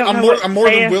 I'm more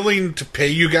than willing to pay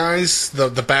you guys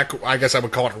the back. I guess I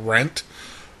would call it rent.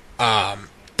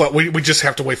 But we just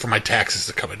have to wait for my taxes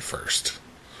to come in first.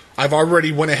 I've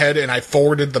already went ahead and I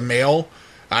forwarded the mail.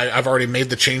 I've already made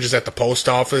the changes at the post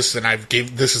office, and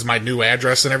this is my new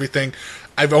address and everything.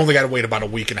 I've only got to wait about a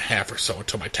week and a half or so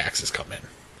until my taxes come in.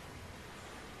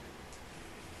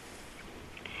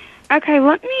 Okay,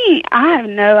 I have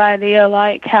no idea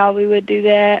how we would do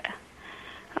that.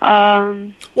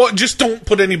 Well, just don't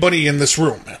put anybody in this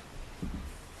room.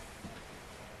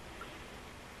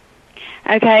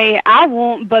 Okay, I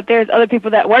won't, but there's other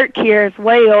people that work here as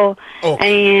well,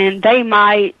 and they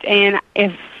might. And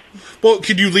if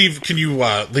can you leave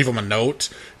them a note?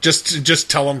 Just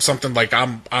tell them something like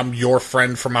I'm your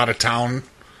friend from out of town,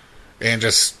 And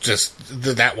just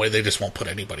that way they just won't put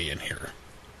anybody in here.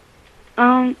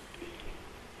 I'm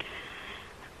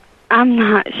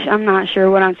not sure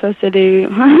what I'm supposed to do.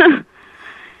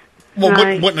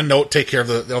 Well, wouldn't a note take care of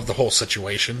the whole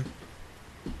situation?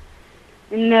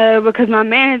 No, because my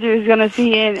manager is going to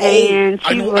see it, and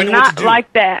she will not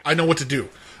like that. I know what to do.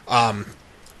 I'm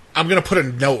going to put a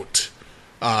note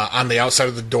on the outside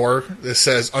of the door that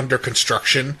says under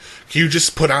construction. Can you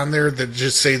just put on there that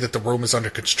just say that the room is under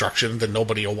construction? Then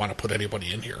nobody will want to put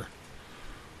anybody in here.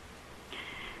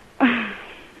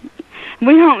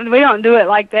 We don't do it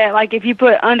like that. Like if you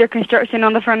put under construction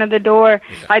on the front of the door,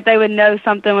 like they would know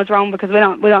something was wrong because we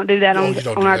don't do that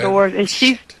on our doors. And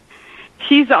she's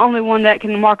the only one that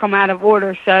can mark them out of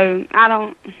order. So I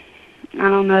don't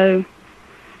know.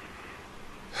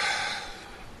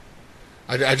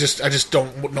 I just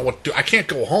don't know what to do. I can't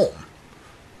go home.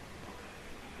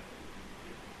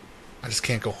 I just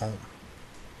can't go home.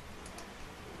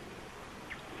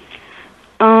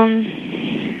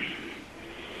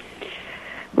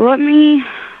 Let me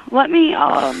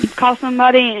call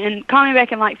somebody and call me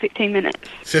back in like 15 minutes.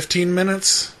 15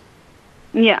 minutes?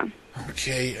 Yeah.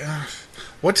 Okay.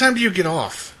 What time do you get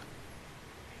off?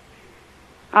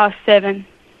 7.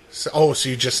 So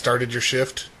you just started your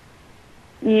shift?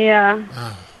 Yeah.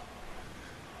 Oh.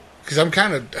 Because I'm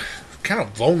kind of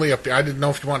lonely up here. I didn't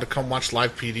know if you wanted to come watch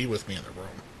live PD with me in the room.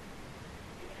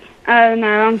 Oh no,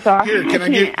 I'm sorry. Here,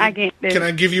 I can't do it. Can I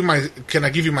give you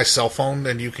my cell phone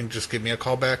and you can just give me a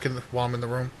call back while I'm in the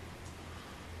room?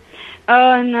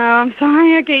 Oh no, I'm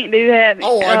sorry, I can't do that.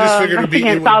 Oh, I just figured it'd be.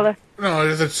 No,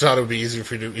 I just thought it would be easier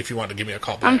for you if you wanted to give me a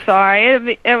call back. I'm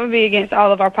sorry, it would be against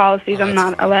all of our policies. I'm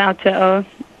not allowed to.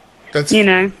 That's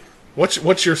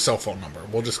What's your cell phone number?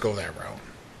 We'll just go that route.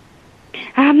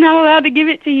 I'm not allowed to give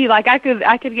it to you. Like I could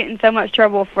get in so much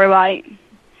trouble for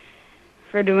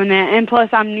doing that, and plus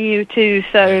I'm new too.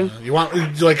 So you want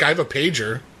I have a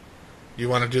pager. You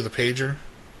want to do the pager?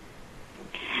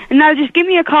 No, just give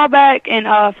me a call back in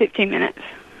 15 minutes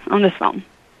on this phone.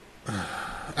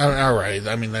 All right.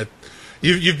 I mean that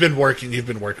you've been working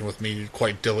with me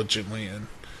quite diligently, and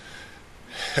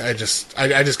I just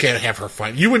can't have her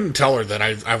find. You wouldn't tell her that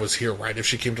I was here, right? If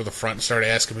she came to the front and started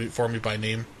asking for me by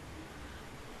name.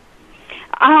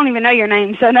 I don't even know your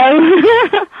name, so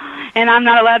no. And I'm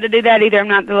not allowed to do that either. I'm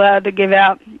not allowed to give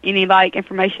out any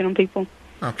information on people.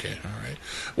 Okay, all right.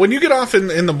 When you get off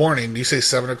in the morning, you say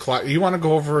 7 o'clock. You want to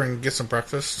go over and get some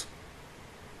breakfast?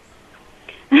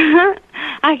 I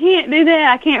can't do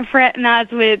that. I can't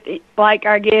fraternize with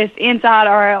our guests inside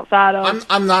or outside of.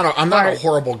 I'm not a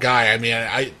horrible guy. I mean,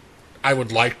 I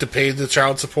would like to pay the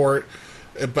child support,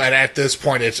 but at this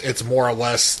point, it's more or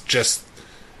less just.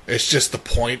 It's just the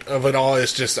point of it all.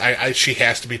 It's just she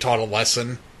has to be taught a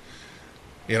lesson,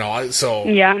 So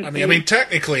yeah. I mean,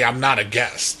 technically, I'm not a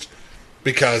guest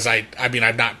because I'm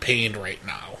not paying right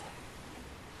now.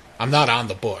 I'm not on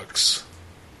the books.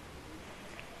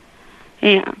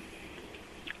 Yeah.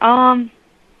 I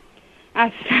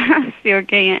still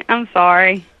can't. I'm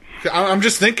sorry. I'm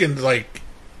just thinking,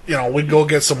 we'd go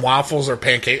get some waffles or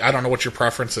pancake. I don't know what your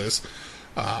preference is.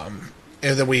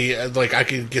 And then I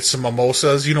could get some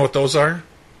mimosas. You know what those are?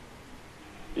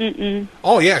 Mm-mm.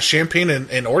 Oh, yeah, champagne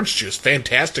and orange juice.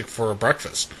 Fantastic for a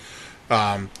breakfast.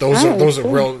 Those are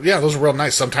real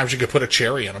nice. Sometimes you could put a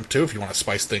cherry in them, too, if you want to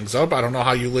spice things up. I don't know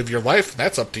how you live your life.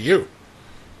 That's up to you.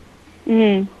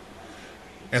 Mm-hmm.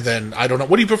 And then, I don't know.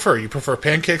 What do you prefer? You prefer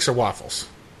pancakes or waffles?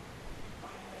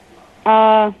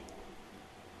 Pancakes.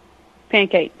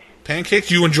 Pancakes?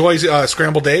 You enjoy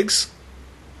scrambled eggs?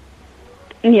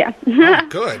 Yeah.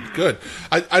 Oh, good.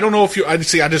 I don't know if you... I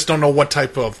just don't know what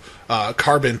type of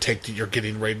carb intake that you're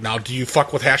getting right now. Do you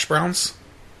fuck with hash browns?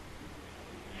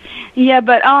 Yeah,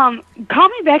 but call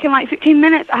me back in 15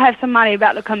 minutes. I have somebody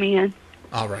about to come in.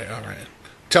 All right.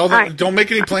 Tell them... Don't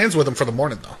make any plans with them for the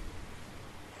morning, though.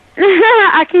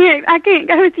 I can't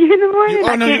go with you in the morning. You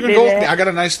can go with me. I got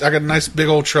a nice big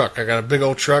old truck. And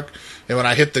when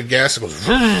I hit the gas, it goes...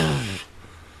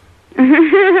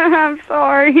 I'm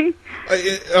sorry.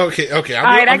 Okay. All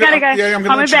right, I gotta go. Yeah, I'm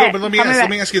gonna let you go. But let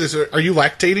me ask you this: are you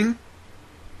lactating?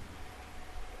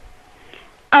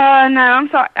 No, I'm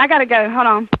sorry. I gotta go. Hold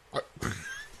on.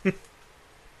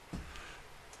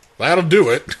 That'll do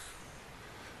it.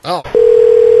 Oh.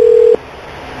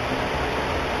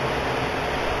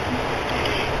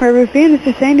 River Fan, this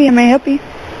is Sandy. May I help you?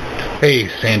 Hey,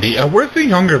 Sandy. Where's the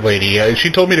younger lady?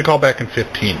 She told me to call back in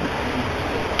 15.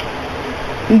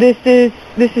 This is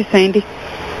Sandy.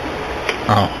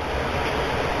 Oh.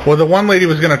 Well, the one lady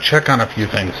was going to check on a few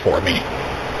things for me.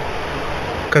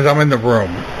 Because I'm in the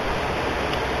room.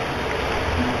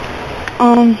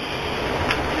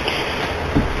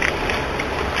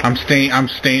 I'm staying.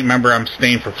 Remember, I'm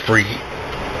staying for free.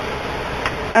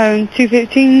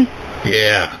 215.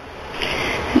 Yeah.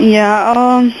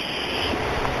 Yeah.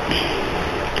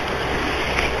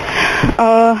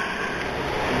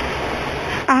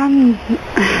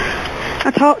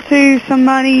 I talked to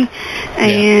somebody,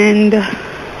 and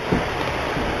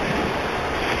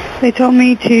they told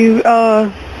me to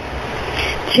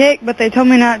check, but they told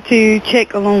me not to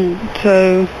check alone.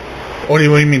 So. What do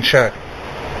you mean check?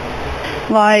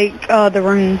 Like the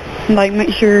room, like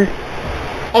make sure.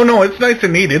 Oh no, it's nice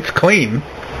and neat. It's clean.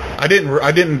 I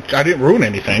didn't ruin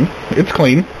anything. It's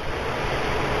clean.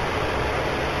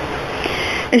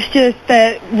 It's just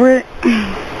that we're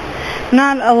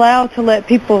not allowed to let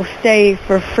people stay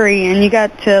for free, and you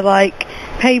got to like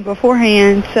pay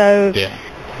beforehand. So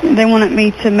they wanted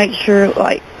me to make sure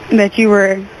like that you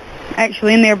were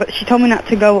actually in there, but she told me not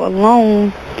to go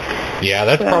alone. Yeah,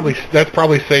 that's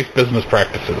probably safe business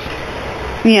practices.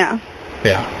 Yeah.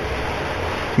 Yeah.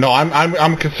 No,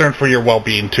 I'm concerned for your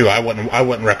well-being too. I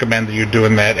wouldn't recommend you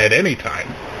doing that at any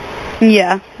time.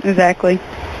 Yeah, exactly.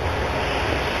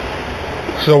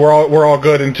 So we're all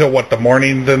good until what, the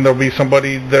morning? Then there'll be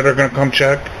somebody that are gonna come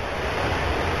check.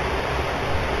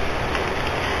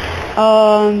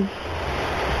 I'm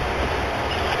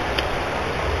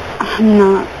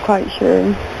not quite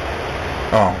sure.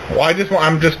 Oh, well,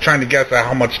 I'm just trying to guess at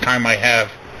how much time I have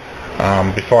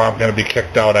before I'm gonna be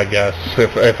kicked out. I guess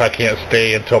if I can't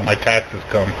stay until my taxes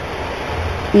come.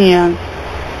 Yeah.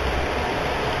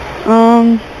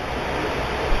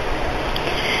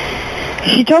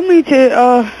 She told me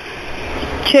to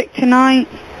check tonight.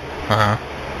 Uh-huh.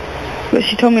 But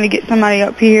she told me to get somebody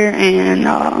up here, and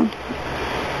I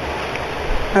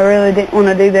really didn't want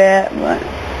to do that, but...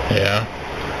 Yeah.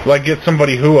 Like, get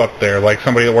somebody who up there? Like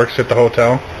somebody that works at the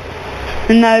hotel?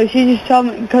 No, she just told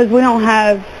me, because we don't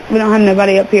have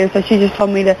nobody up here, so she just told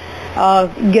me to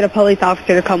get a police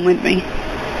officer to come with me.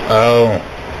 Oh.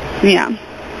 Yeah.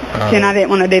 And I didn't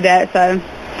want to do that, so...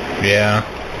 Yeah.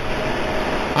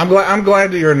 I'm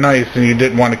glad that you're nice and you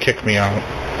didn't want to kick me out.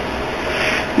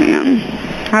 Yeah.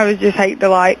 I would just hate to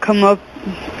like come up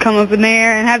in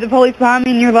there and have the police behind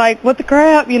me and you're like, what the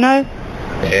crap, you know?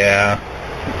 Yeah.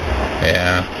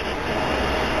 Yeah.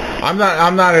 I'm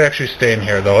not actually staying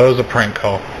here though. It was a prank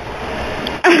call.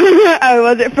 Oh,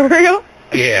 was it for real?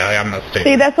 Yeah, I'm not staying.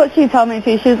 See, that's what she told me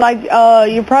too. She was like,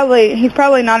 he's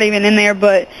probably not even in there,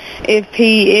 but if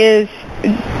he is,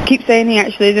 keep saying he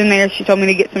actually is in there, she told me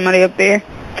to get somebody up there.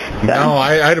 So. No,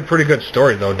 I had a pretty good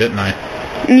story though, didn't I?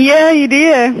 Yeah, you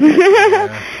did.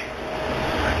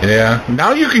 Yeah.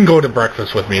 Now you can go to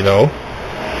breakfast with me though,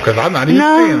 because I'm not even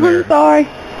staying there. I'm sorry.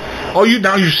 Oh,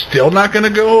 you're still not gonna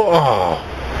go? Oh.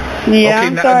 Yeah, okay,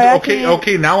 I'm sorry.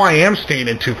 Okay. Now I am staying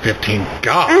in 215.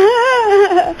 God.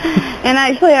 And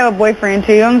I actually have a boyfriend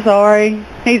too. I'm sorry.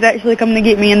 He's actually coming to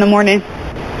get me in the morning.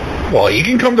 Well, you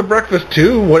can come to breakfast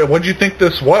too. What'd you think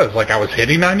this was? Like I was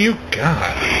hitting on you?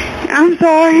 God. I'm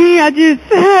sorry. I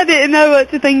didn't know what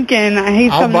to think. And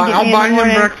he's coming to get me in the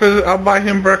morning. I'll buy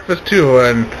him breakfast too,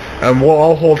 and we'll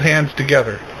all hold hands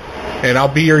together, and I'll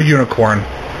be your unicorn.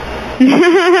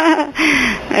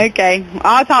 Okay,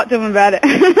 I'll talk to him about it.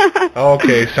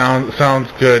 Okay,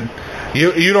 sounds good.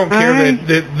 You don't care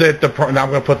that I'm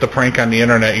going to put the prank on the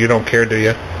internet. You don't care, do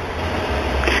you?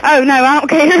 Oh no, I don't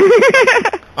care.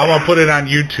 I'm going to put it on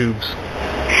YouTube's.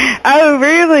 Oh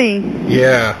really?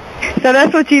 Yeah. So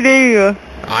that's what you do?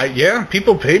 Yeah,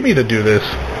 people pay me to do this.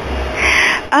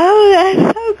 Oh,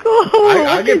 that's so cool.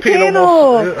 I get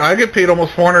paid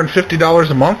almost $450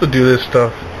 a month to do this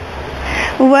stuff.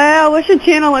 Wow, what's your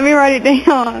channel? Let me write it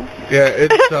down. Yeah,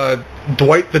 it's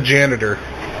Dwight the Janitor.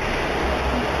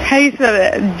 How do you spell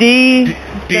it?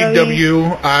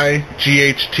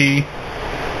 DWIGHT,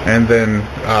 and then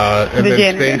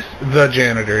space the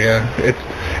Janitor. Yeah,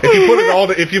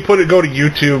 if you go to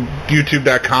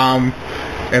YouTube.com,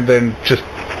 and then just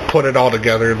put it all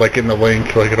together like in the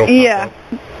link, like it'll. Yeah,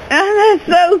 oh, that's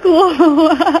so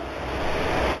cool.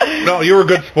 No, you were a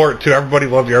good sport too. Everybody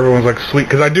loved you. Everyone's like sweet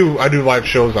because I do live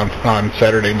shows on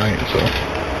Saturday night. So.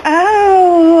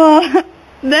 Oh,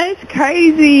 that's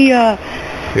crazy. Yeah,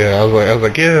 I was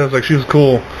like, she was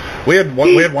cool. We had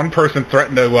one person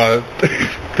threaten to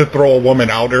to throw a woman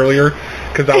out earlier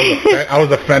because I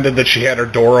was offended that she had her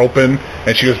door open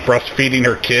and she was breastfeeding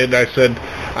her kid. I said,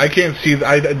 I can't see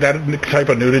that type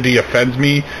of nudity offends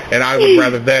me, and I would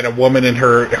rather that a woman and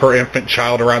her infant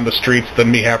child around the streets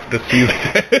than me have to see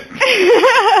that.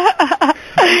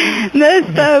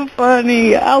 That's so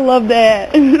funny. I love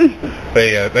that.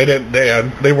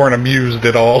 They weren't amused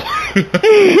at all.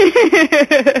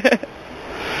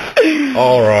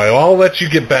 All right, well, I'll let you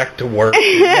get back to work.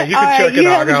 Yeah, you can check it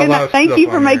out. I got a lot of Thank you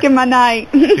for making my night.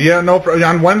 Yeah, no problem.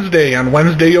 On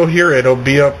Wednesday you'll hear it. It'll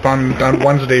be up on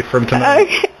Wednesday from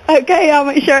tonight. Okay, I'll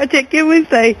make sure I check in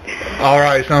Wednesday. All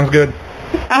right, sounds good.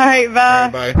 All right, bye.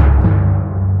 All right, bye.